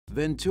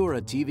Ventura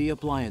TV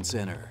Appliance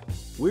Center.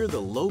 We're the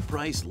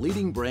low-price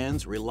leading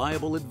brands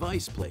reliable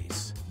advice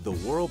place. The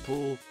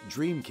Whirlpool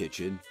Dream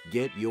Kitchen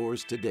Get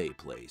Yours Today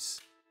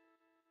place.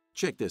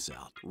 Check this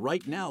out.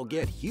 Right now,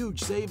 get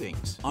huge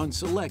savings on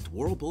select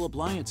Whirlpool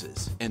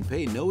appliances and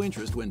pay no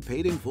interest when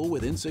paid in full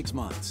within 6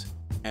 months.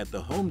 At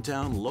the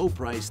hometown low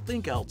price,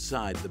 think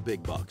outside the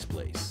big box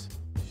place.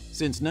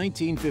 Since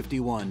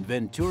 1951,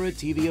 Ventura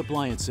TV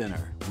Appliance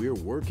Center. We're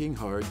working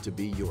hard to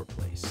be your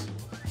place.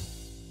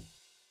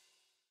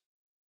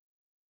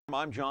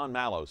 I'm John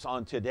Malos.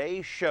 On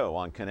today's show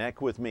on Connect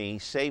With Me,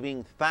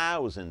 saving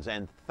thousands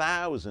and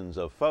thousands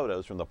of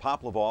photos from the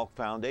Pop Laval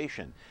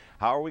Foundation.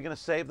 How are we going to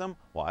save them?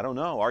 Well, I don't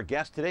know. Our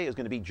guest today is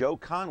going to be Joe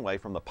Conway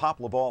from the Pop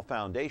Laval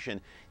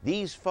Foundation.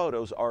 These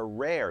photos are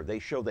rare. They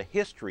show the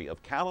history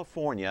of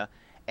California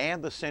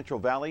and the Central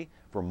Valley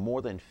for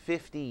more than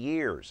 50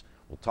 years.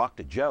 We'll talk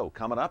to Joe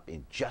coming up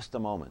in just a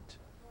moment.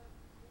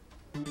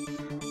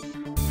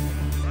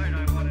 Tonight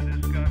I want to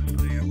discuss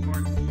the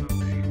importance of the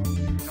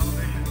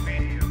television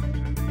medium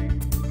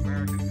to the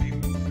American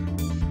people.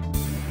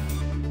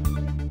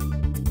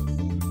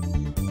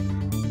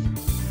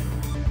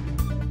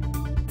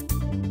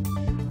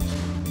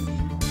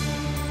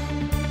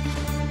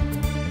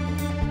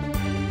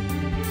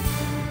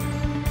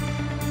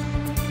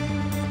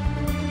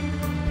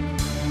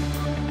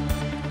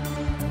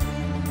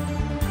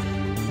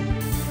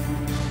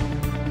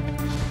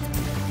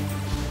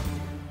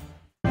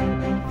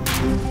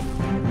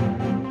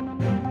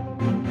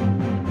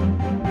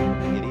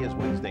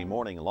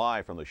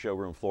 Live from the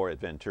showroom floor at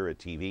Ventura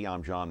TV.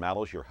 I'm John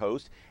Malos, your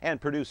host and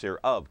producer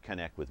of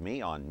Connect With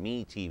Me on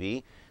Me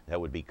TV. That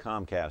would be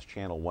Comcast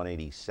Channel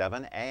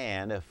 187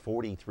 and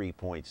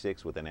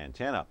 43.6 with an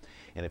antenna.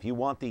 And if you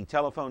want the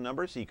telephone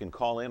number so you can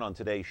call in on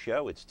today's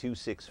show, it's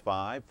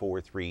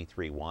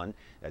 265-4331.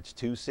 That's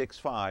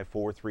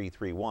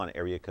 265-4331,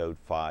 area code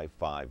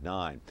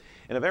 559.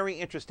 And a very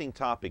interesting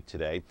topic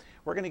today.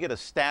 We're going to get a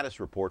status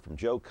report from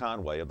Joe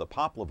Conway of the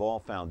Pop Laval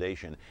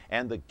Foundation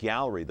and the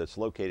gallery that's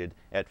located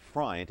at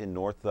Bryant in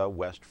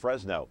northwest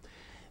Fresno.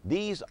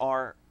 These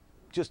are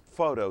just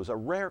photos, a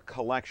rare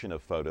collection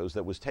of photos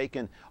that was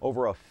taken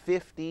over a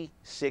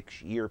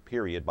 56-year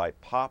period by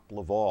Pop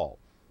Laval.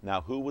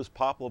 Now, who was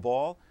Pop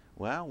Laval?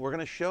 Well, we're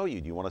going to show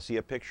you. Do you want to see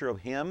a picture of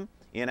him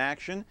in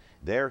action?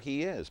 There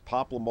he is.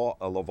 Pop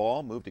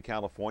Laval moved to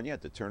California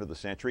at the turn of the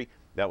century.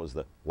 That was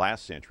the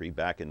last century,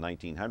 back in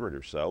 1900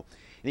 or so.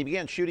 And he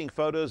began shooting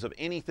photos of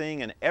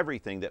anything and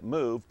everything that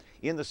moved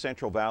in the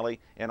Central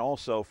Valley and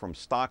also from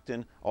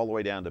Stockton all the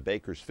way down to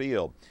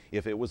Bakersfield.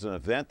 If it was an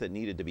event that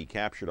needed to be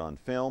captured on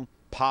film,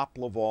 Pop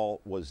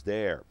Laval was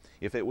there.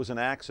 If it was an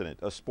accident,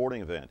 a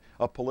sporting event,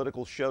 a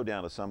political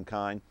showdown of some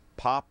kind,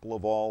 Pop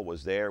Laval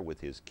was there with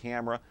his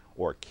camera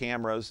or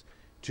cameras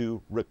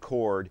to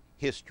record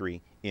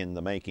history in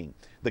the making.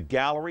 The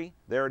gallery,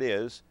 there it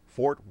is,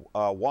 Fort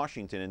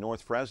Washington in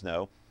North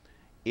Fresno.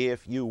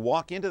 If you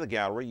walk into the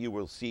gallery, you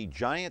will see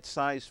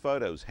giant-sized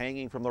photos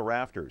hanging from the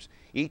rafters.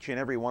 Each and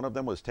every one of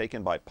them was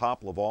taken by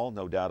Pop Laval,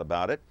 no doubt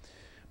about it.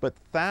 But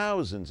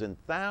thousands and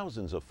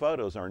thousands of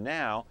photos are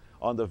now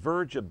on the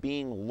verge of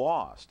being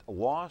lost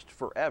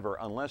forever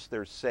unless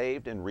they're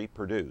saved and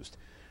reproduced.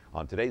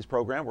 On today's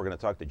program, we're going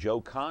to talk to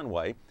Joe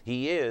Conway.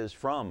 He is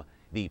from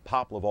the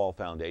Pop Laval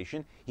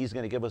Foundation. He's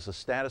going to give us a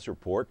status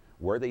report,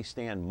 where they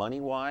stand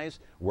money-wise,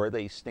 where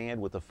they stand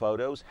with the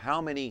photos,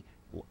 how many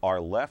are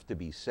left to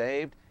be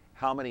saved,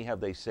 how many have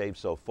they saved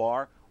so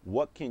far,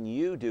 what can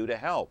you do to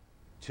help?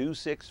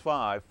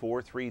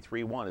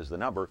 265-4331 is the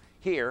number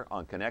here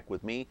on Connect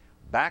With Me.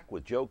 Back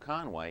with Joe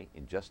Conway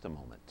in just a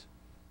moment.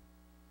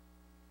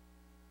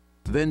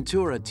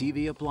 Ventura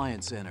TV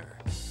Appliance Center.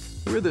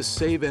 We're the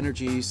save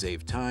energy,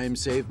 save time,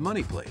 save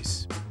money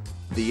place.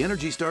 The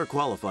Energy Star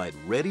qualified,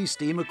 ready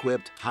steam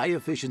equipped, high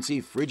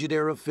efficiency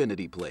Frigidaire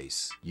affinity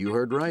place. You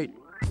heard right.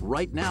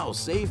 Right now,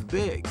 save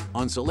big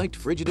on select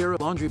Frigidaire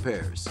laundry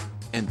pairs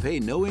and pay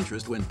no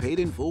interest when paid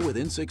in full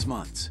within 6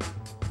 months.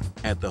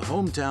 At the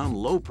hometown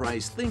low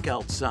price, think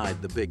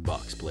outside the big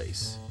box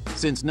place.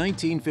 Since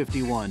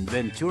 1951,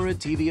 Ventura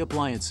TV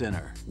Appliance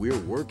Center. We're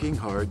working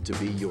hard to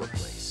be your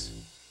place.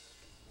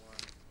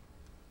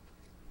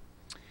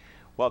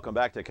 Welcome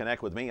back to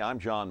Connect With Me. I'm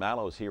John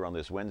Malos here on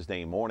this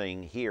Wednesday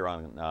morning here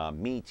on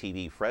Me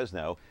TV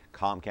Fresno,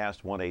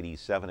 Comcast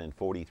 187 and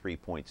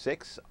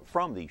 43.6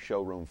 from the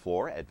showroom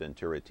floor at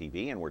Ventura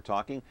TV. And we're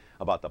talking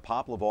about the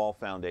Pop Laval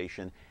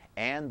Foundation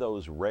and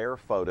those rare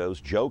photos.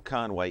 Joe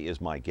Conway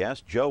is my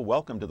guest. Joe,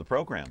 welcome to the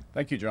program.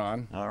 Thank you,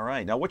 John. All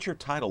right. Now, what's your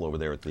title over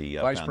there at the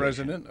Vice foundation?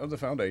 President of the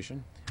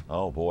Foundation.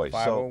 Oh, boy.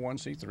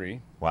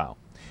 501c3. Wow.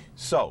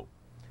 So,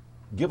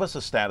 give us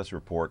a status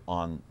report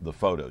on the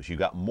photos. You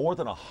got more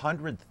than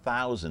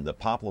 100,000 that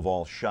Pop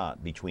Laval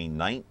shot between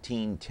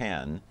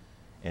 1910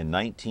 and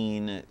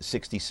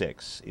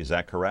 1966. Is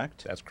that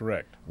correct? That's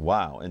correct.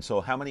 Wow. And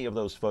so how many of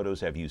those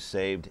photos have you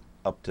saved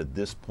up to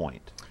this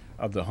point?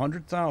 Of the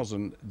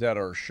 100,000 that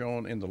are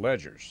shown in the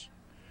ledgers,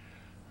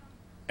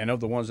 and of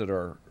the ones that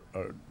are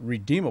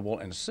redeemable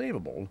and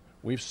savable,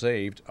 we've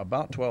saved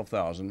about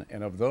 12,000,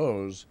 and of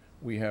those,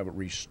 we have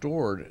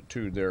restored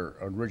to their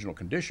original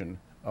condition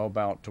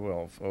about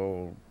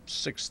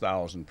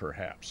 6,000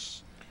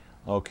 perhaps.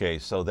 Okay,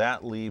 so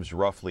that leaves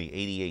roughly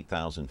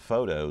 88,000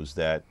 photos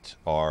that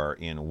are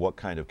in what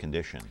kind of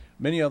condition?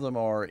 Many of them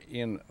are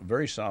in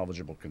very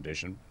salvageable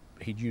condition.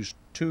 He'd used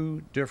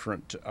two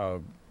different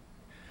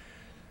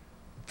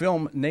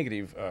film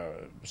negative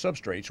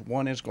substrates.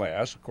 One is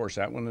glass, of course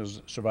that one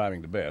is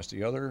surviving the best.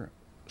 The other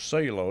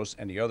cellulose,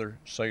 and the other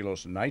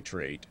cellulose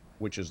nitrate,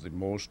 which is the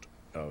most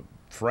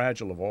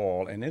fragile of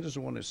all, and it is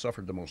the one that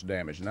suffered the most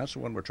damage, and that's the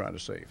one we're trying to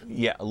save.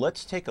 Yeah,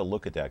 let's take a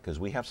look at that because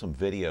we have some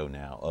video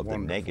now of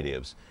Wonderful. the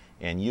negatives,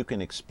 and you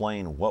can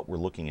explain what we're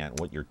looking at,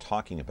 what you're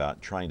talking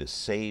about, trying to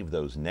save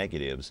those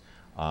negatives.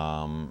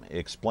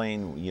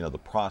 Explain, you know, the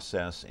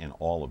process and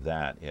all of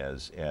that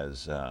as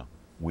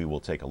we will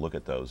take a look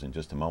at those in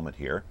just a moment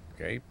here.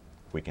 Okay.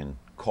 If we can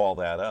call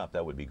that up,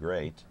 that would be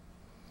great.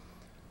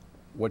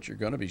 What you're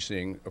going to be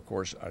seeing, of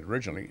course,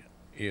 originally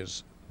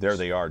is... There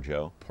they are,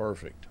 Joe.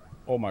 Perfect.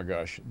 Oh my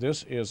gosh,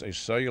 this is a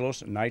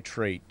cellulose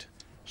nitrate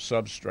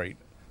substrate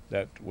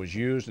that was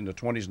used in the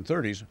 20s and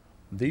 30s.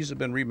 These have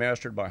been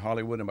remastered by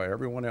Hollywood and by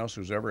everyone else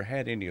who's ever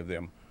had any of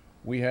them.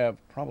 We have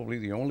probably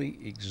the only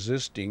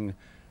existing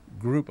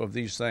group of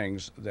these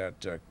things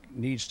that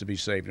needs to be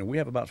saved, and we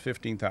have about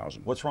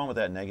 15,000. What's wrong with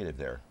that negative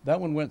there? That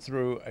one went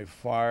through a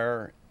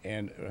fire,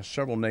 and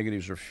several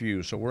negatives are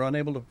fused, so we're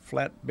unable to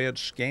flatbed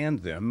scan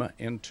them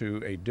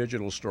into a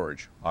digital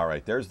storage. All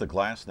right, there's the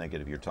glass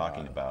negative you're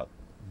talking about.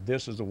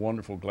 This is the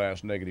wonderful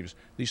glass negatives.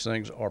 These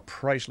things are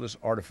priceless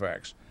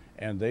artifacts,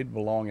 and they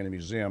belong in a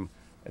museum,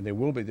 and they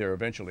will be there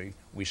eventually.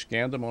 We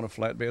scan them on a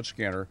flatbed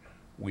scanner,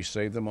 we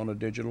save them on a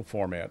digital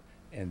format,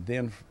 and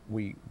then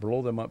we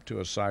blow them up to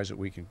a size that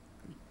we can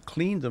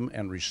clean them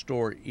and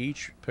restore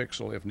each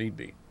pixel if need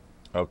be.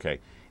 Okay,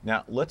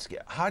 now let's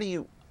get, how do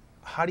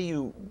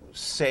you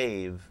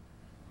save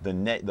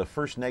the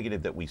first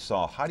negative that we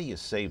saw? How do you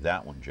save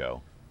that one,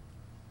 Joe?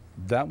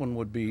 That one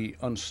would be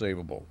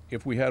unsavable.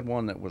 If we had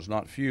one that was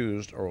not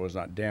fused or was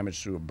not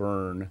damaged through a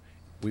burn,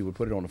 we would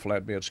put it on a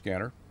flatbed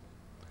scanner.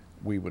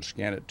 We would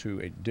scan it to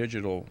a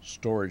digital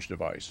storage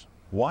device.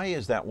 Why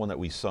is that one that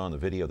we saw in the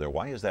video there,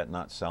 why is that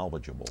not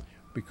salvageable?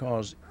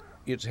 Because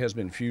it has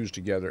been fused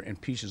together and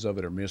pieces of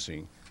it are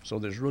missing. So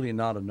there's really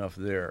not enough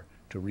there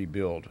to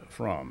rebuild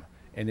from.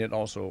 And it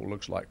also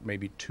looks like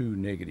maybe two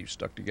negatives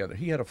stuck together.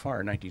 He had a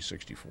fire in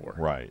 1964.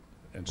 Right.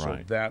 And so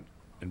that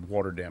and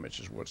water damage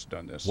is what's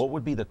done this. What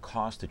would be the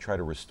cost to try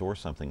to restore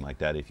something like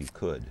that if you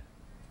could?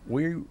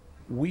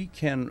 We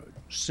can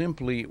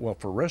simply, well,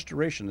 for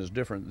restoration is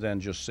different than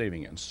just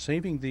saving it.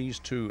 Saving these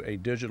to a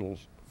digital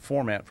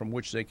format from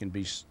which they can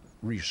be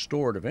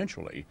restored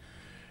eventually,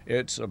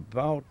 it's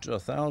about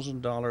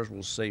 $1,000.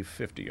 We'll save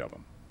 50 of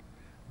them.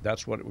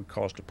 That's what it would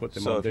cost to put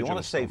them on digital. So if you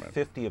want to save format.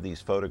 50 of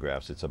these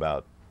photographs, it's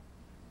about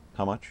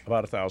how much?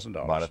 About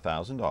 $1,000. About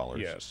 $1,000.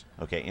 Yes.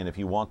 Okay, and if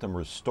you want them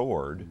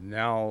restored,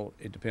 now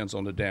it depends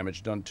on the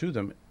damage done to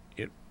them.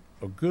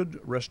 A good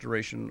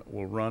restoration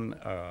will run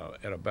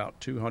at about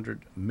 $200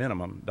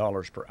 minimum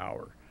per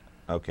hour.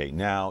 Okay,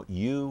 now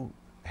you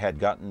had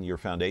gotten, your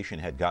foundation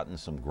had gotten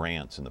some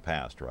grants in the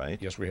past,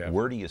 right? Yes, we have.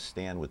 Where do you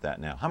stand with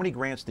that now? How many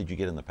grants did you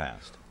get in the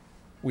past?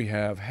 We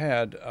have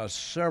had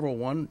several.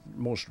 One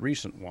most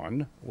recent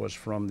one was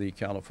from the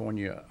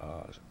California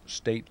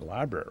State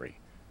Library.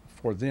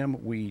 For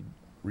them, we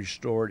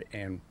restored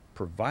and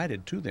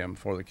provided to them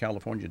for the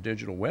California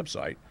digital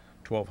website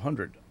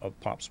 1,200 of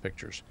Pop's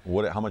pictures.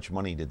 How much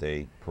money did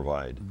they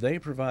provide? They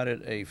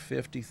provided a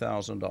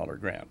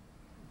 $50,000 grant.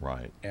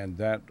 Right. And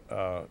that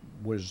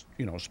was,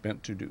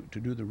 spent to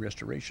do the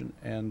restoration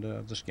and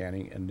the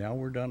scanning, and now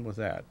we're done with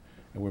that,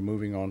 and we're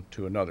moving on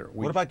to another.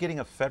 What about getting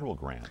a federal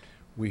grant?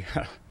 We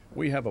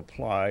have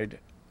applied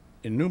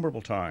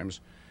innumerable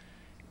times.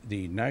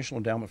 The National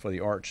Endowment for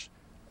the Arts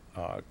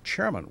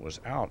chairman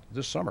was out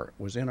this summer,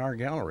 was in our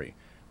gallery.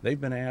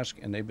 They've been asked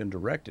and they've been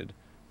directed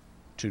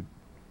to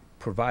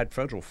provide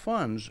federal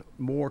funds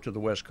more to the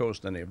West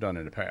Coast than they've done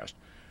in the past.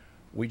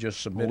 We just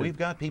submitted. Well, we've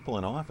got people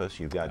in office.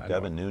 You've got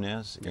Devin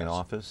Nunes in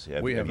office.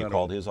 Have you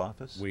called his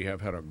office? We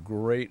have had a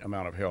great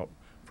amount of help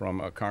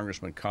from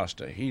Congressman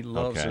Costa. He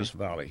loves this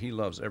valley. He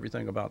loves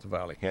everything about the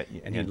valley,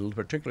 and he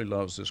particularly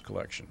loves this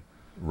collection.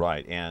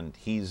 Right, and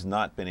he's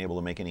not been able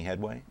to make any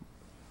headway?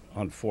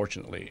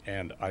 Unfortunately,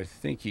 and I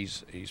think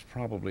he's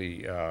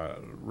probably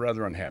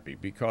rather unhappy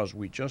because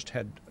we just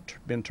had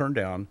been turned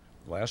down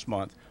last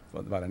month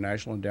by the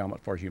National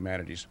Endowment for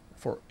Humanities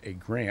for a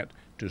grant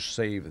to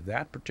save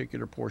that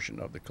particular portion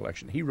of the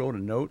collection. He wrote a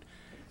note,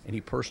 and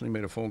he personally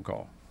made a phone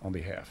call on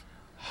behalf.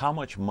 How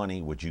much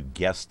money would you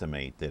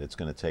guesstimate that it's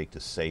going to take to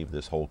save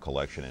this whole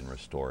collection and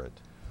restore it?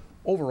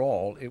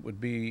 Overall, it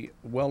would be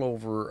well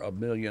over $1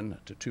 million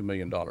to $2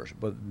 million,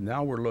 but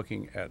now we're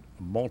looking at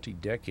a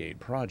multi-decade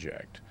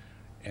project,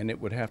 and it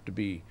would have to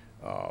be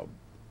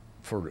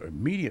for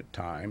immediate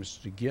times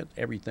to get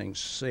everything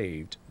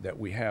saved that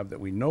we have that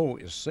we know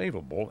is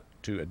savable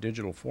to a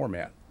digital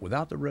format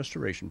without the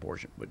restoration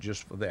portion, but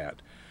just for that.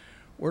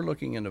 We're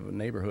looking in the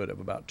neighborhood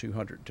of about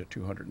 $200,000 to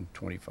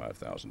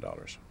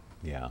 $225,000.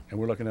 Yeah. And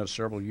we're looking at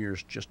several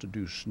years just to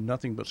do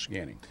nothing but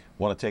scanning.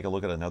 Want to take a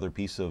look at another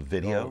piece of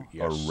video? Oh,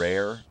 yes. A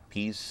rare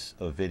piece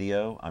of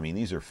video? I mean,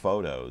 these are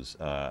photos.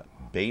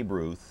 Babe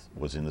Ruth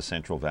was in the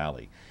Central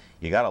Valley.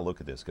 You got to look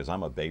at this because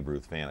I'm a Babe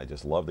Ruth fan. I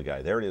just love the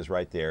guy. There it is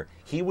right there.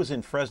 He was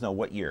in Fresno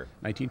what year?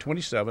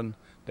 1927.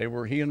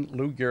 He and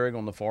Lou Gehrig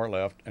on the far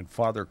left and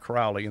Father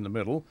Crowley in the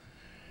middle.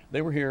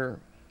 They were here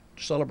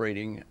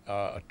celebrating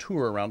a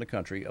tour around the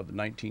country of the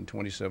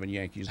 1927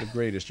 Yankees, the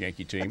greatest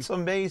Yankee team. It's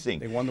amazing.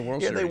 They won the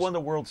World Series. Series. Yeah, they won the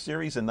World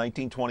Series in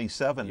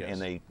 1927, Yes.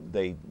 and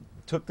they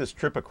took this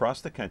trip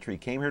across the country,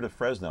 came here to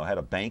Fresno, had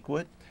a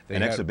banquet,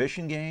 an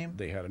exhibition game.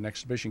 They had an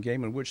exhibition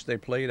game in which they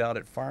played out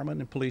at Firemen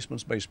and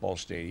Policemen's Baseball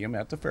Stadium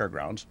at the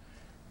fairgrounds.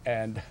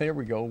 And there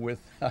we go with...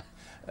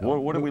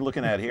 What are we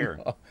looking at here?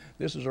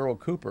 This is Earl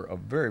Cooper, a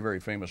very, very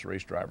famous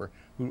race driver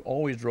who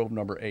always drove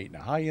number 8.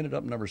 Now, how he ended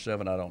up number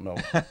 7, I don't know.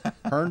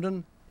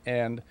 Herndon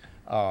and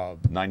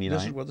 99.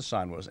 This is where the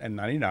sign was, and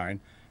 99.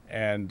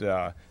 And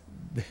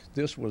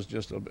this was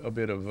just a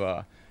bit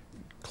of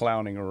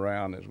clowning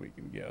around, as we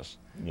can guess.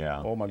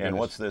 Yeah. Oh, my goodness. And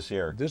what's this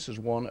here? This is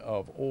one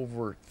of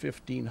over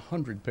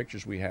 1,500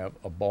 pictures we have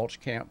of Balch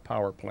Camp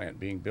Power Plant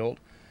being built.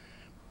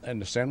 And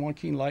the San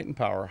Joaquin Light and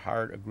Power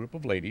hired a group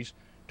of ladies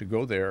to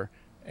go there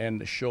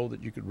and show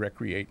that you could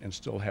recreate and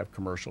still have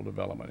commercial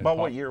development. About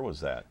what year was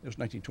that? It was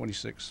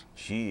 1926.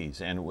 Jeez,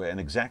 and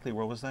exactly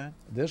where was that?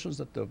 This was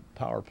at the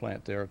power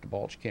plant there at the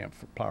Balch Camp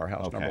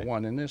Powerhouse Okay. number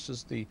 1. And this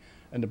is the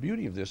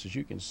beauty of this is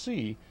you can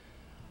see,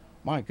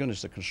 my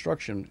goodness, the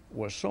construction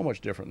was so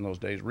much different in those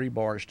days.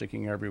 Rebar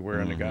sticking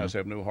everywhere, and the guys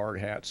have new hard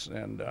hats,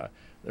 and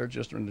they're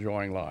just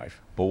enjoying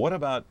life. But what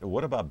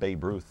about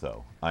Babe Ruth,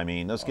 though? I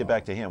mean, let's get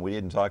back to him. We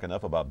didn't talk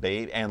enough about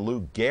Babe, and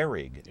Lou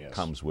Gehrig Yes.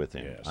 comes with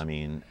him. Yes. I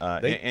mean,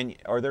 and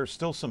are there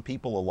still some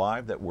people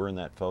alive that were in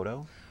that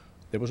photo?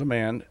 There was a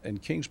man in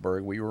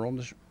Kingsburg.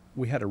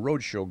 We had a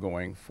road show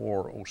going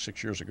for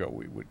 6 years ago.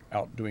 We were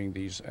out doing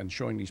these and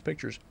showing these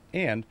pictures,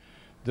 and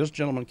this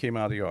gentleman came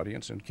out of the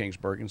audience in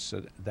Kingsburg and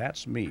said,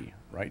 "That's me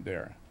right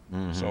there."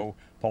 So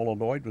Paula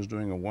Lloyd was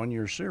doing a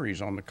 1-year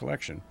series on the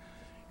collection.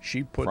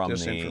 She put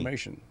this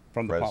information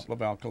from the Pop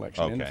Laval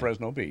collection in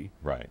Fresno B.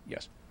 Right.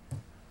 Yes.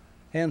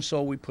 And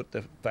so we put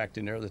the fact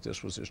in there that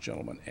this was this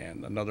gentleman,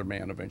 and another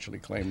man eventually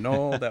claimed,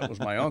 "No, that was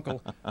my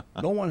uncle."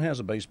 No one has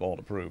a baseball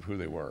to prove who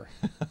they were.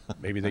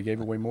 Maybe they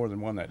gave away more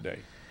than one that day.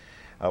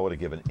 I would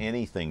have given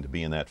anything to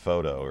be in that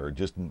photo, or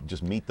just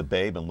meet the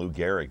Babe and Lou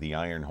Gehrig, the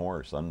Iron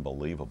Horse.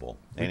 Unbelievable.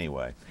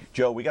 Anyway,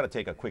 Joe, we got to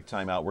take a quick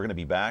time out. We're going to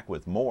be back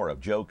with more of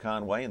Joe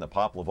Conway and the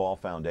Pop Laval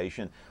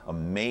Foundation.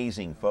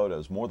 Amazing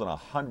photos, more than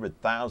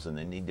 100,000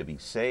 that need to be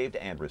saved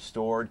and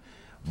restored.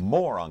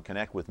 More on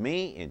Connect with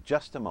Me in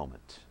just a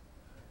moment.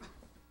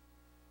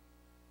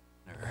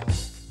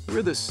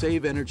 We're the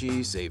save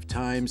energy, save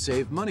time,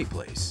 save money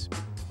place.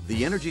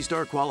 The Energy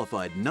Star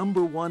qualified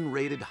 #1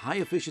 rated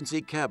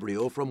high-efficiency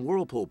Cabrio from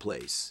Whirlpool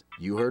Place.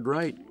 You heard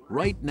right.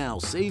 Right now,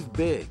 save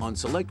big on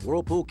select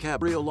Whirlpool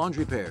Cabrio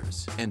laundry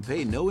pairs and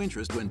pay no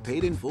interest when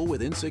paid in full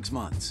within 6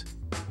 months.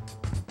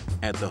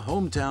 At the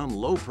hometown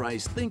low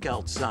price, think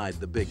outside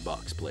the big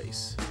box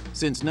place.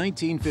 Since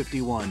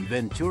 1951,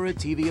 Ventura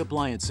TV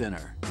Appliance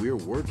Center. We're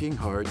working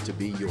hard to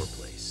be your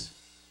place.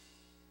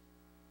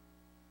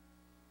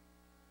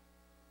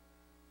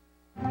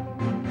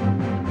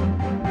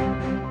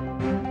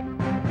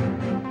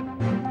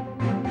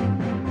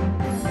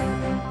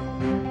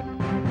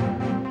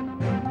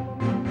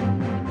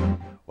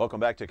 Welcome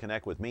back to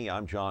Connect with Me.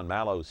 I'm John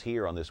Malos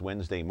here on this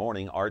Wednesday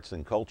morning, Arts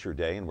and Culture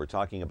Day, and we're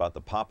talking about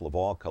the Pop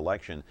Laval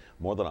collection,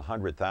 more than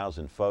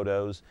 100,000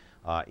 photos.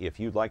 If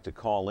you'd like to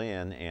call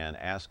in and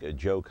ask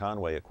Joe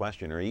Conway a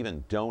question or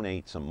even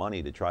donate some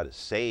money to try to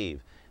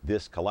save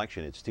this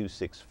collection, it's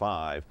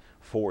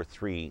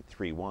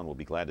 265-4331. We'll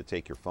be glad to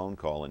take your phone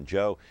call. And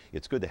Joe,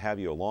 it's good to have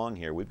you along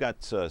here. We've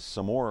got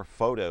some more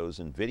photos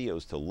and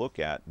videos to look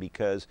at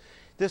because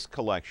this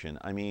collection,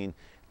 I mean,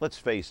 let's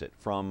face it,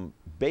 from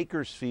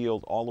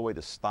Bakersfield all the way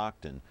to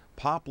Stockton,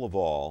 Pop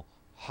Laval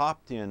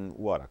hopped in,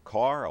 what, a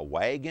car, a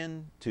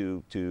wagon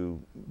to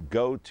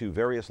go to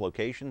various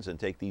locations and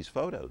take these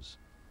photos.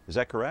 Is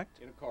that correct?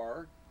 In a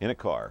car. In a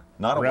car,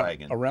 not a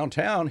wagon. Around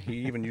town, he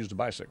even used a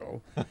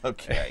bicycle.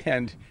 Okay.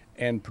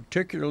 And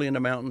particularly in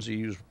the mountains, he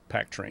used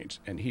pack trains.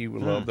 And he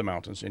loved the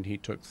mountains, and he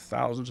took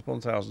thousands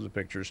upon thousands of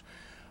pictures,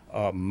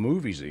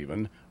 movies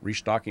even,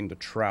 restocking the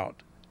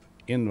trout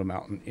in the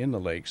mountain, in the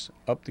lakes,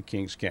 up the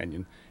Kings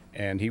Canyon,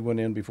 and he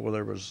went in before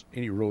there was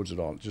any roads at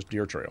all, just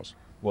deer trails.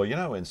 Well, you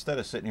know, instead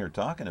of sitting here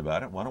talking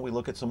about it, why don't we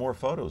look at some more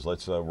photos?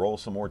 Let's roll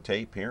some more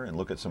tape here and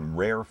look at some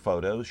rare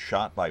photos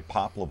shot by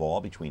Pop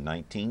Laval between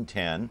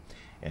 1910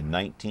 and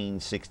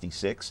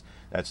 1966.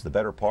 That's the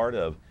better part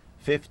of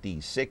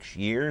 56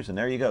 years, and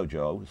there you go,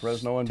 Joe.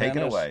 Fresno and Take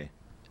Van it Ness. away.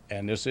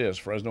 And this is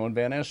Fresno and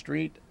Van Ness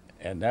Street,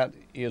 and that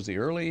is the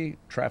early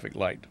traffic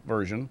light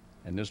version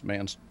And this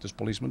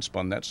policeman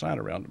spun that sign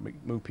around to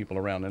move people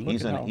around. And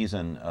look He's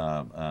an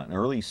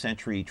early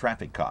century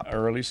traffic cop.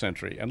 Early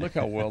century. And look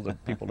how well the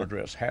people are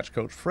dressed. Hats,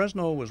 coats.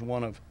 Fresno was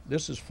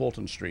this is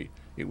Fulton Street.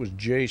 It was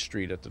J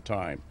Street at the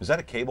time. Is that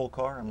a cable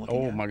car I'm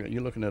looking at? Oh my God,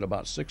 you're looking at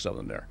about 6 of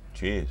them there.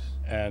 Jeez.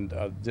 And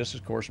this is,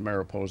 of course,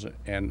 Mariposa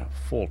and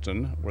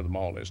Fulton, where the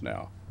mall is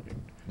now.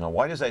 Now,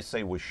 why does that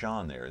say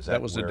Wishon there? Is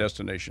that was the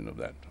destination of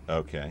that.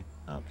 Okay,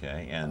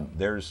 okay. And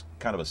there's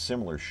kind of a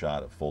similar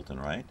shot of Fulton,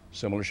 right?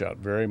 Similar shot,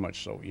 very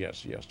much so,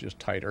 yes, just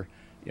tighter.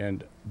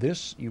 And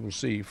this, you will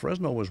see,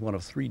 Fresno was one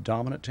of 3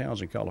 dominant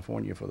towns in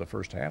California for the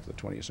first half of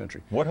the 20th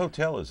century. What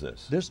hotel is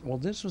this?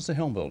 This was the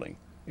Helm Building.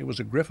 It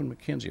was a Griffin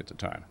McKenzie at the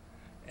time.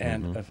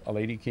 And a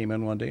lady came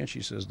in one day and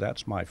she says,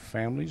 "That's my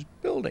family's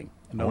building."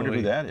 I wonder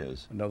who that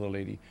is. Another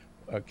lady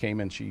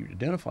came in, she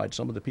identified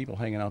some of the people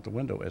hanging out the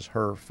window as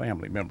her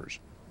family members.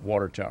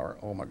 Water tower,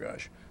 oh my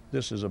gosh.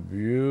 This is a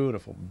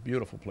beautiful,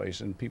 beautiful place.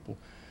 And people...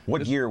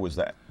 What year was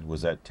that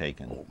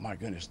taken? Oh my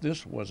goodness,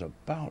 this was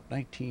about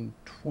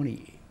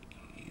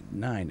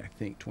 1929, I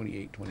think,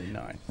 28,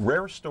 29.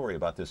 Rare story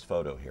about this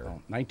photo here.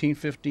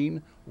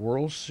 1915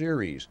 World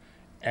Series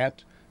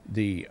at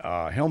the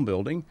Helm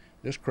Building.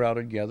 This crowd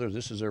had gathered.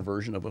 This is their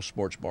version of a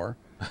sports bar.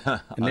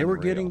 And they were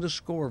getting the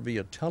score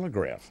via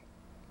telegraph.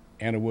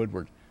 Anna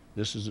Woodward,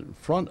 this is in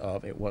front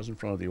of, it was in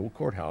front of the old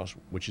courthouse,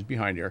 which is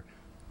behind here.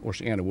 Of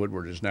course, Anna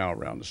Woodward is now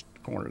around the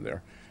corner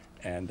there.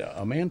 And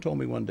a man told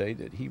me one day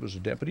that he was a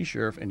deputy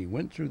sheriff, and he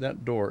went through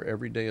that door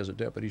every day as a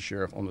deputy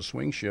sheriff on the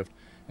swing shift,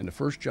 and the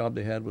first job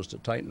they had was to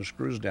tighten the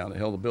screws down that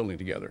held the building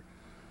together.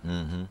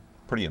 Mm-hmm.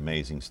 Pretty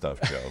amazing stuff,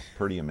 Joe.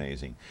 Pretty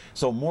amazing.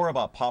 So more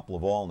about Pop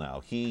Laval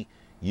now. He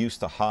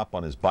used to hop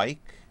on his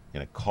bike,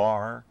 in a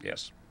car.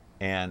 Yes.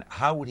 And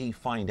how would he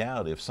find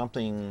out if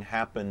something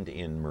happened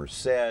in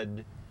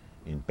Merced,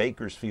 in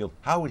Bakersfield?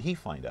 How would he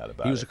find out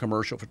about it? He was a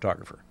commercial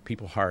photographer.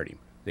 People hired him.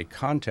 They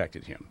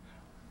contacted him.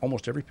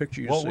 Almost every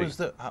picture you see.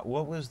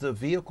 What was the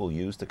vehicle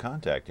used to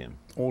contact him?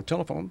 Oh,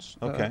 telephones.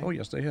 Okay. Oh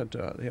yes, they had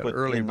But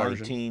early in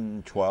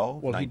version.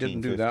 1912. Well, he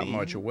didn't do that 1915?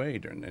 much away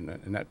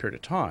in that period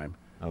of time.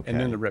 Okay. And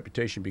then the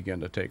reputation began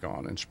to take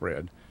on and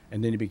spread.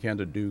 And then he began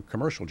to do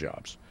commercial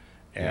jobs.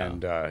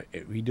 And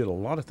he did a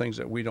lot of things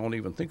that we don't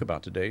even think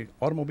about today.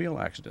 Automobile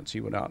accidents, he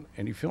went out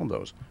and he filmed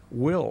those.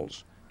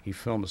 Wills, he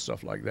filmed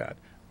stuff like that.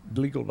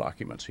 Legal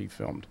documents, he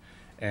filmed.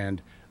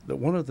 And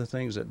one of the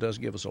things that does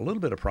give us a little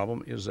bit of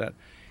problem is that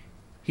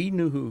he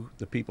knew who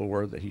the people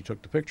were that he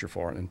took the picture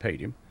for and paid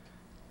him.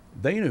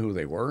 They knew who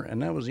they were,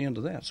 and that was the end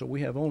of that. So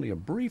we have only a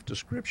brief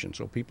description.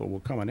 So people will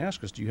come and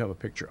ask us, "Do you have a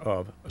picture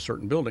of a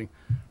certain building?"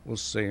 We'll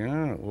say,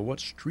 "Well, what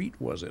street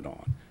was it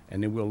on?"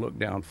 And then we'll look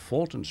down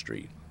Fulton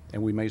Street,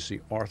 and we may see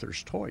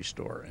Arthur's Toy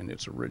Store in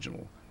its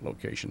original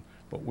location,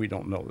 but we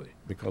don't know that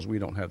because we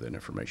don't have that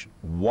information.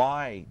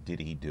 Why did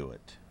he do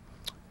it?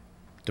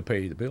 To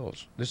pay the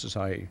bills. This is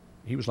how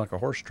he was like a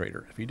horse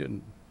trader. If he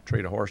didn't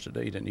trade a horse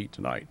today, he didn't eat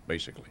tonight,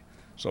 basically.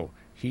 So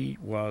he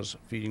was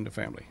feeding the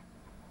family,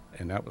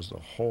 and that was the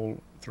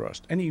whole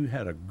thrust. And he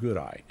had a good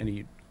eye.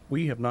 And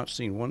we have not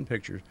seen one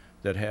picture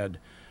that had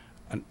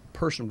a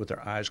person with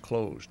their eyes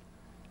closed.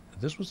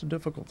 This was a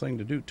difficult thing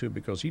to do, too,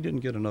 because he didn't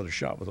get another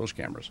shot with those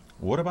cameras.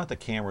 What about the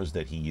cameras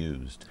that he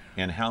used,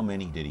 and how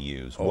many did he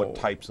use? What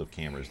types of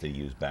cameras did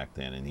he use back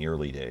then in the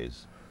early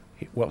days?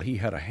 He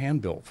had a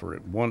hand-built, for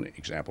one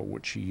example,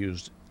 which he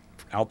used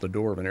out the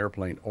door of an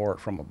airplane or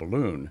from a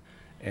balloon.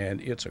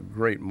 And it's a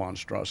great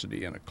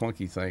monstrosity and a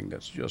clunky thing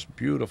that's just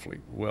beautifully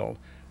well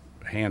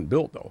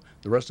hand-built, though.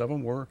 The rest of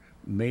them were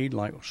made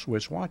like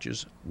Swiss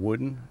watches,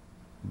 wooden,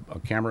 a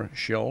camera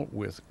shell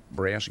with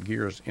brass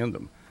gears in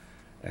them.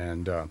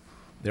 And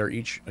they're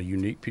each a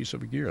unique piece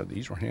of gear.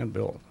 These were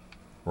hand-built.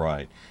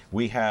 Right.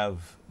 We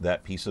have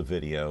that piece of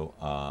video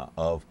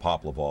of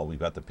Pop Laval. We've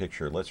got the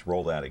picture. Let's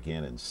roll that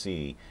again and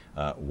see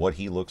what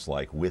he looks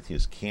like with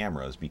his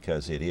cameras,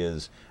 because it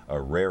is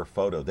a rare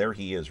photo. There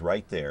he is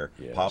right there,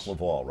 yes. Pop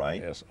Laval,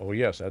 right? Yes. Oh,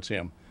 yes, that's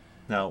him.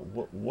 Now,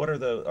 what are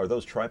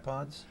those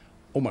tripods?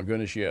 Oh, my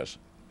goodness, yes.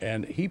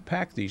 And he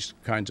packed these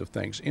kinds of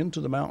things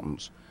into the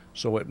mountains.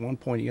 So at one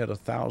point he had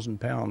 1,000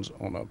 pounds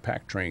on a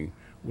pack train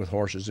with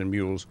horses and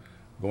mules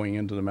going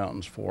into the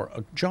mountains for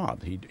a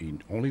job. He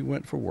only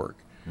went for work.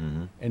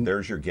 Mm-hmm. And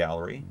there's your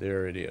gallery.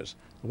 There it is.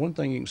 The one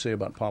thing you can say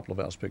about Pop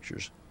Laval's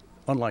pictures,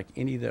 unlike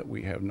any that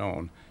we have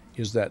known,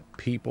 is that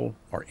people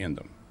are in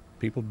them.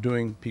 People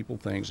doing people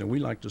things. And we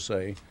like to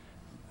say,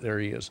 there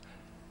he is.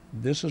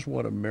 This is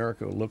what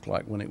America looked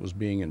like when it was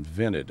being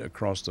invented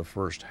across the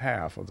first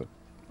half of the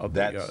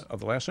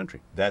last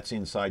century. That's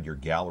inside your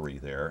gallery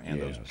there, and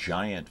yes. Those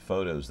giant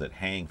photos that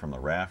hang from the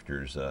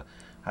rafters.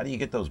 How do you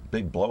get those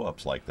big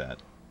blow-ups like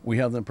that? We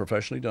have them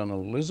professionally done.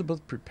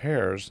 Elizabeth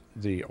prepares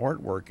the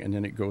artwork, and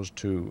then it goes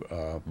to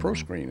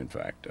ProScreen, in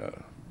fact.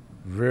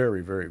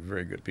 Very, very,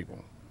 very good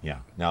people. Yeah.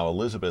 Now,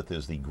 Elizabeth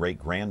is the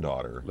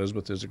great-granddaughter.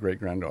 Elizabeth is the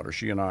great-granddaughter.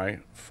 She and I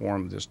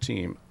formed this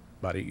team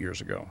about 8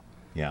 years ago.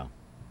 Yeah.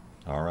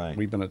 All right.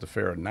 We've been at the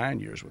fair 9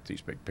 years with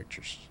these big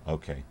pictures.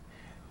 Okay.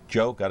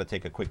 Joe, got to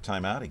take a quick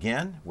time out.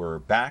 Again, we're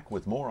back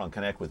with more on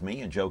Connect with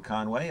Me and Joe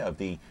Conway of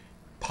the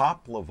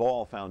Pop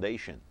Laval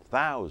Foundation,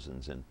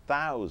 thousands and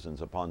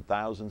thousands upon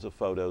thousands of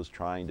photos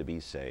trying to be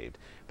saved.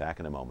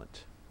 Back in a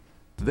moment.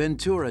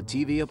 Ventura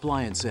TV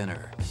Appliance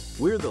Center.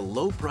 We're the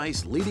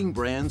low-price leading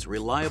brands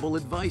reliable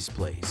advice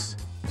place.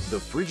 The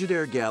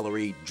Frigidaire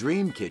Gallery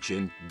Dream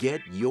Kitchen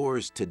Get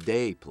Yours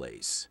Today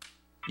place.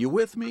 You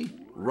with me?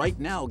 Right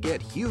now get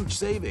huge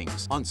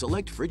savings on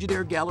select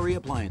Frigidaire Gallery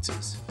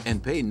appliances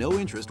and pay no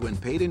interest when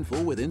paid in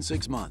full within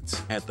 6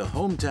 months at the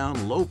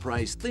hometown low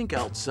price think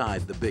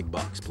outside the big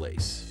box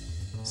place.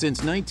 Since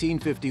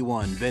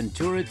 1951,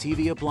 Ventura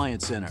TV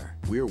Appliance Center.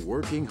 We're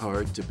working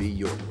hard to be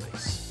your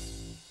place.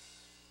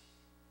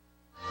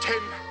 10,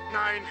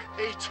 9,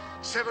 8,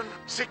 7,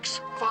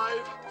 6, 5,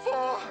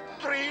 4,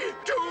 3,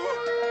 2.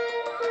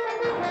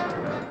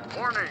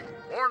 Warning!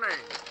 Warning!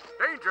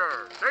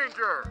 Danger!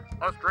 Danger!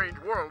 A strange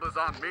world is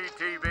on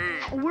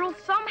MeTV. A world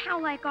somehow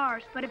like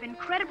ours, but of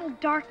incredible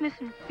darkness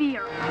and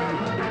fear.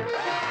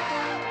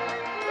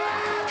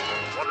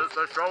 What is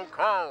the show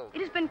called?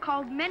 It has been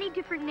called many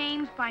different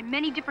names by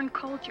many different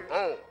cultures.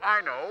 Oh,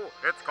 I know.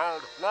 It's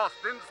called Lost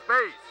in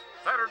Space.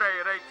 Saturday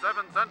at 8,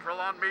 7 Central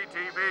on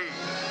MeTV.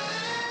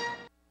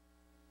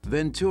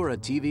 Ventura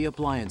TV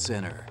Appliance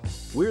Center.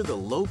 We're the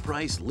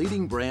low-price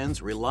leading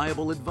brands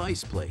reliable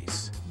advice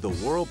place. The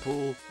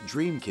Whirlpool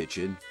Dream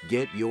Kitchen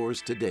Get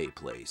Yours Today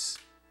place.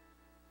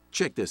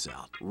 Check this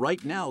out.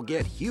 Right now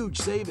get huge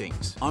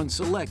savings on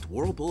select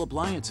Whirlpool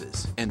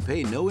appliances and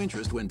pay no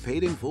interest when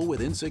paid in full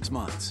within 6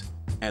 months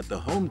at the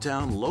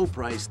hometown low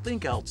price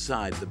think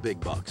outside the big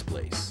box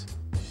place.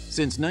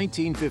 Since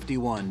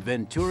 1951,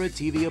 Ventura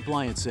TV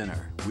Appliance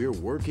Center. We're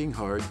working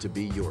hard to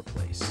be your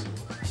place.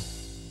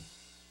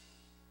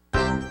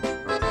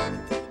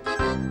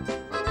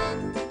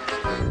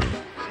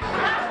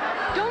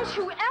 Don't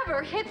you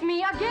ever hit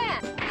me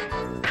again!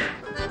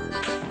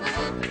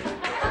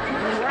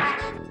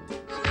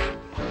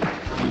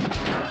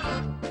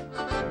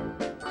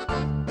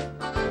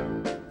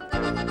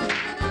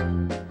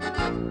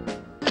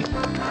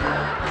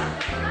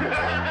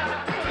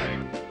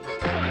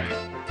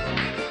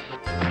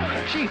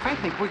 Chief, I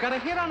think we got a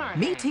hit on our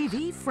hands.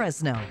 MeTV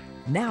Fresno,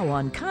 now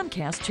on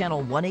Comcast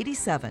Channel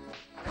 187.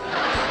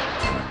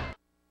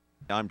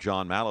 I'm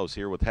John Malos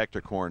here with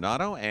Hector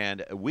Coronado,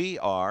 and we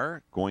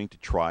are going to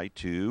try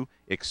to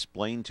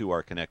explain to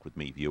our Connect With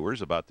Me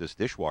viewers about this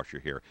dishwasher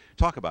here.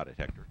 Talk about it,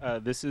 Hector.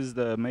 This is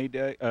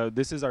the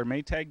this is our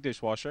Maytag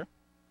dishwasher.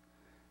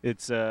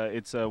 It's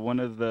one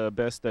of the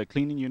best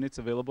cleaning units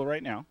available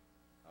right now.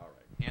 All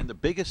right. And the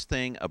biggest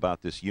thing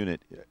about this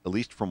unit, at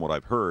least from what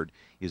I've heard,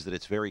 is that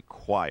it's very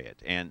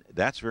quiet, and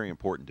that's very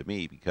important to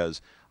me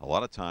because a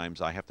lot of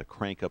times I have to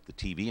crank up the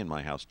TV in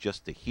my house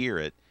just to hear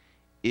it.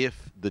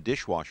 If the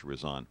dishwasher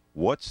is on,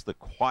 what's the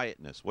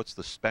quietness? What's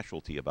the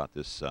specialty about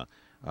this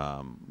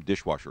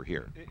dishwasher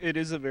here? It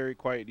is a very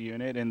quiet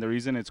unit, and the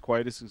reason it's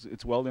quiet is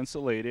it's well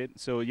insulated.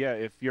 So yeah,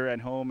 if you're at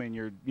home and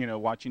you're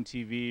watching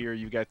TV or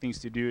you've got things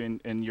to do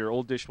and your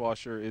old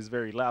dishwasher is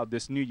very loud,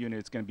 this new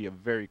unit is going to be a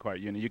very quiet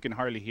unit. You can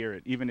hardly hear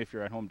it, even if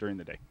you're at home during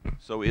the day.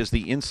 So is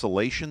the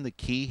insulation the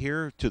key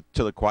here to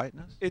the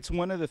quietness? It's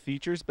one of the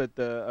features, but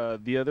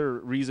the other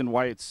reason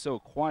why it's so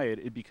quiet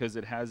is because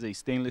it has a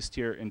stainless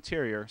steel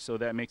interior, so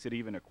that makes it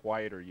even a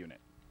quieter unit.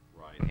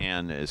 Right.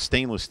 And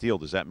stainless steel,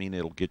 does that mean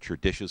it'll get your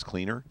dishes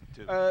cleaner?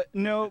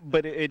 No,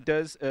 but it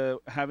does.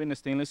 Having a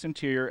stainless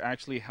interior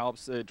actually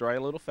helps dry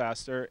a little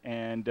faster,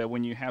 and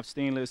when you have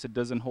stainless, it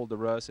doesn't hold the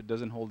rust, it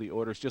doesn't hold the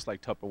odors, just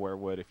like Tupperware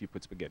would if you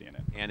put spaghetti in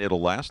it. And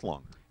it'll last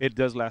longer. It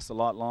does last a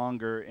lot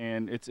longer,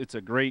 and it's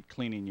a great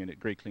cleaning unit,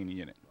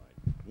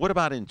 What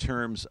about in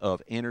terms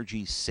of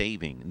energy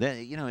saving?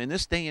 In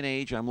this day and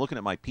age, I'm looking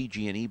at my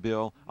PG&E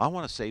bill. I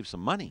want to save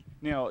some money.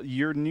 Now,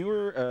 your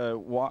newer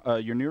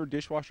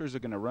dishwashers are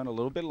going to run a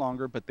little bit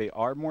longer, but they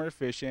are more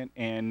efficient.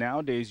 And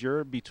nowadays,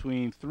 you're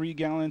between 3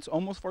 gallons,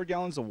 almost 4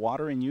 gallons of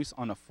water in use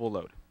on a full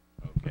load.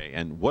 Okay,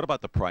 and what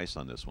about the price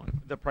on this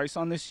one? The price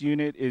on this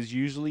unit is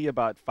usually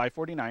about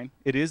 $549.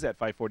 It is at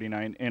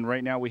 $549, and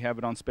right now we have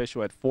it on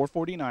special at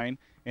 $449.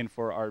 And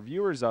for our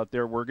viewers out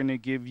there, we're going to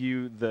give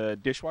you the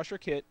dishwasher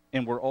kit,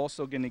 and we're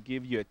also going to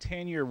give you a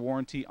 10-year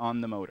warranty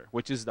on the motor,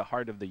 which is the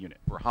heart of the unit.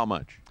 For how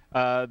much?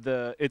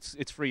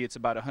 It's free. It's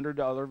about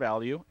 $100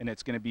 value, and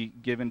it's going to be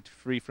given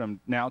free from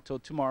now till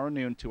tomorrow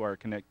noon to our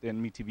Connect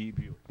and MeTV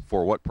viewers.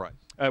 For what price?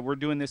 We're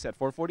doing this at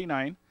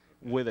 $449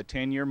 with a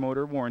 10-year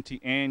motor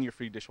warranty and your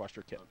free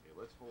dishwasher kit. Okay,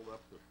 let's hold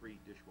up the free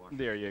dishwasher.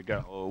 There you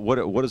go.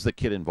 What does the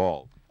kit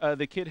involve?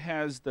 The kit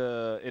has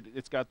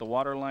it's got the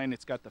water line,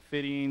 it's got the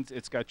fittings,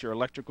 it's got your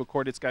electrical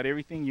cord, it's got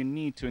everything you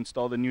need to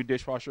install the new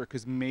dishwasher,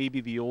 because maybe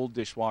the old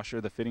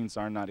dishwasher, the fittings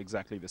are not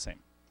exactly the same.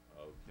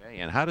 Okay,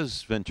 and how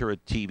does Ventura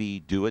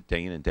TV do it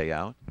day in and day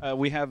out?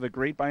 We have a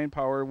great buying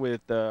power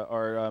with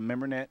our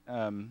MemberNet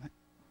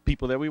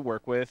people that we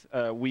work with.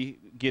 We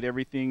get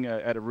everything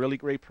at a really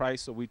great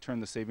price, so we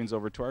turn the savings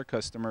over to our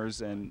customers,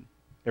 and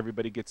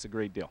everybody gets a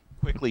great deal.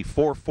 Quickly,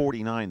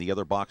 $449. The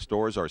other box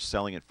stores are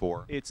selling it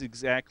for? It's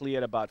exactly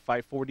at about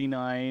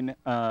 $549.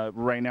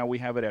 Right now we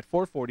have it at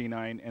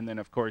 $449, and then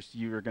of course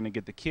you're going to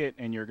get the kit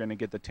and you're going to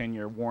get the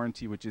 10-year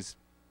warranty, which is,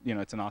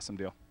 it's an awesome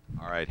deal.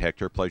 All right,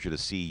 Hector, pleasure to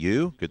see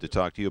you. Good to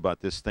talk to you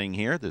about this thing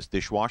here, this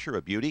dishwasher,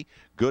 a beauty.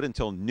 Good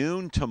until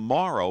noon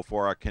tomorrow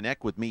for our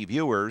Connect With Me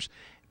viewers.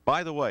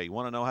 By the way, you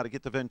want to know how to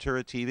get the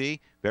Ventura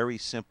TV? Very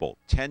simple.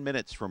 10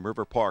 minutes from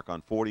River Park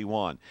on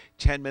 41,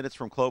 10 minutes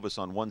from Clovis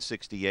on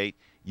 168.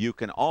 You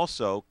can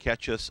also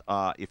catch us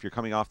if you're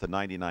coming off the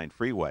 99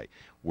 freeway.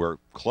 We're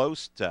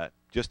close to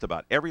just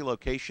about every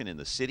location in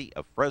the city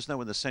of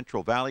Fresno in the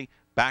Central Valley.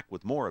 Back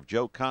with more of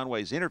Joe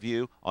Conway's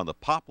interview on the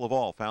Pop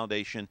Laval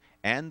Foundation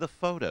and the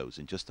photos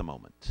in just a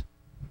moment.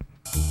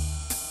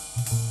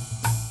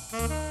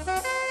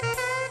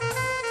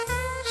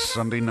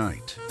 Sunday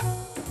night.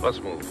 Let's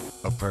move.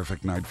 A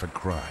perfect night for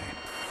crime.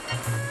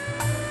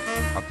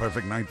 A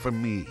perfect night for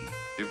me.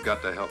 You've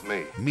got to help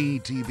me. Me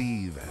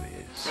TV, that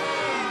is.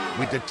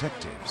 With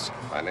detectives.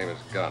 My name is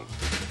Gunn.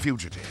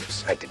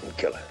 Fugitives. I didn't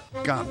kill her.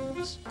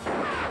 Guns.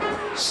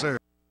 Surly.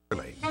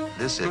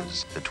 This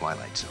is the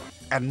Twilight Zone.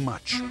 And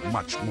much,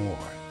 much more.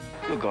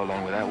 You'll go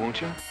along with that, won't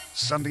you?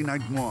 Sunday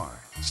Night Noir,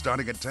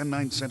 starting at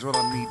 10/9 Central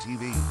on Me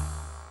TV.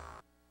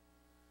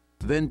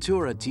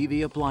 Ventura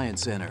TV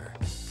Appliance Center.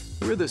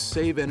 We're the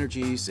save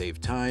energy,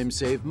 save time,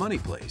 save money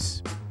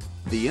place.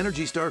 The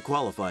Energy Star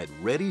qualified,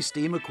 ready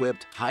steam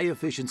equipped, high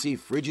efficiency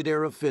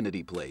Frigidaire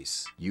affinity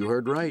place. You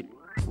heard right.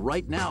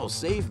 Right now,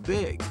 save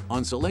big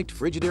on select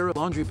Frigidaire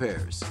laundry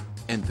pairs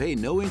and pay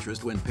no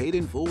interest when paid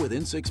in full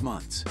within 6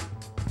 months.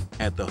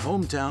 At the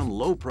hometown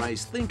low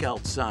price, think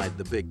outside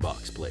the big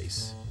box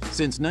place.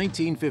 Since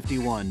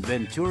 1951,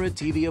 Ventura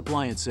TV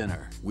Appliance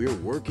Center. We're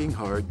working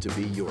hard to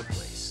be your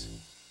place.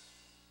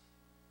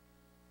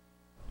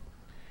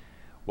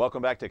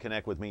 Welcome back to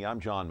Connect With Me. I'm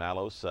John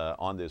Malos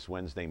on this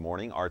Wednesday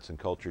morning, Arts and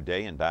Culture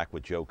Day, and back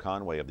with Joe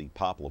Conway of the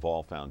Pop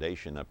Laval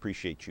Foundation. I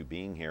appreciate you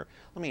being here.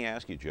 Let me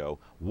ask you, Joe,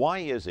 why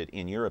is it,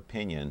 in your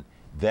opinion,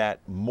 that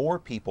more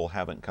people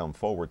haven't come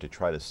forward to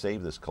try to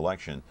save this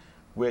collection,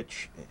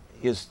 which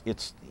is,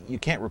 you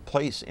can't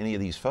replace any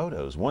of these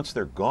photos. Once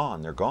they're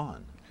gone, they're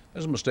gone.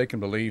 There's a mistaken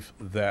belief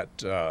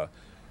that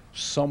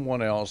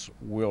someone else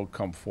will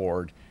come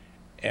forward.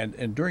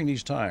 And during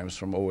these times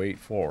from 08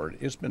 forward,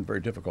 it's been very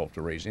difficult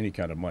to raise any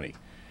kind of money.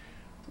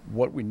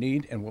 What we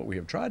need and what we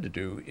have tried to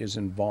do is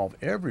involve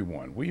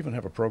everyone. We even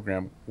have a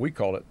program, we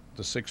call it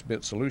the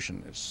 6-bit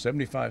solution. It's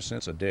 75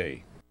 cents a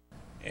day.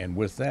 And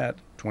with that,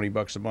 20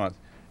 bucks a month,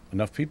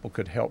 enough people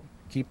could help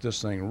keep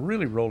this thing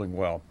really rolling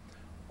well.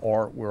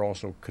 Or we're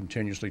also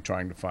continuously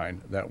trying to find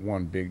that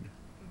one big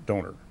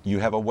donor. You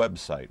have a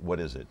website.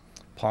 What is it?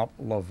 Pop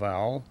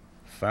Laval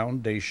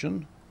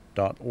Foundation.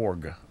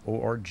 .org,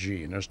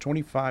 O-R-G, and there's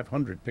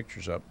 2,500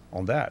 pictures up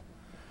on that.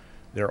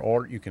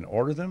 You can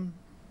order them,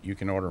 you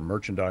can order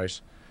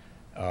merchandise,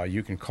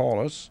 you can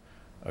call us.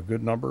 A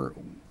good number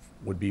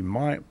would be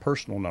my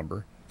personal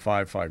number,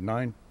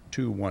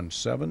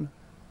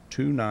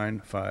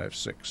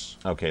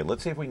 559-217-2956. Okay,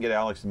 let's see if we can get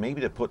Alex maybe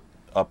to put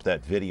up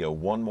that video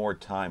one more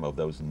time of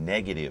those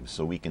negatives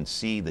so we can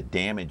see the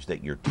damage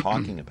that you're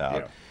talking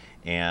about.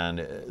 Yeah. And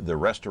the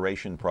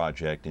restoration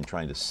project and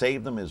trying to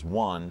save them is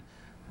one.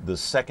 The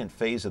second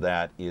phase of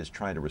that is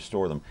trying to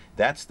restore them.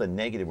 That's the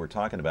negative we're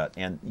talking about.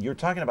 And you're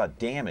talking about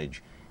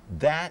damage.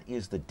 That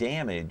is the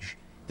damage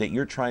that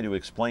you're trying to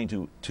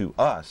explain to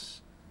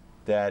us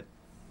that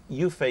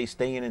you face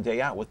day in and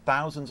day out with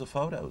thousands of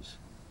photos.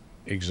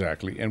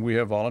 Exactly. And we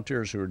have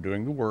volunteers who are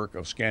doing the work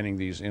of scanning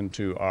these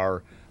into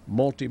our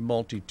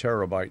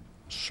multi-terabyte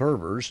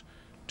servers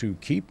to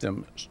keep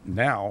them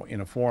now in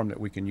a form that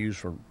we can use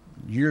for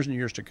years and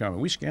years to come.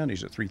 And we scan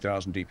these at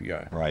 3,000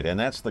 DPI. Right, and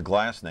that's the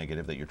glass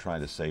negative that you're trying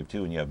to save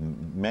too, and you have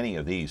many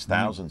of these,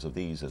 thousands of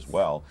these as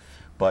well.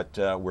 But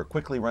we're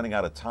quickly running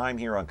out of time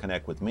here on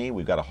Connect With Me.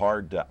 We've got a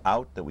hard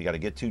out that we got to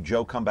get to.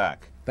 Joe, come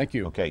back. Thank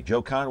you. Okay,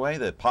 Joe Conway,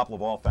 the Pop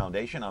Laval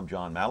Foundation. I'm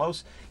John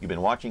Malos. You've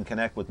been watching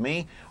Connect With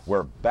Me.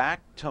 We're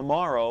back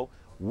tomorrow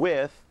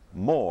with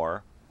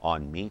more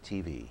on Me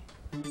TV.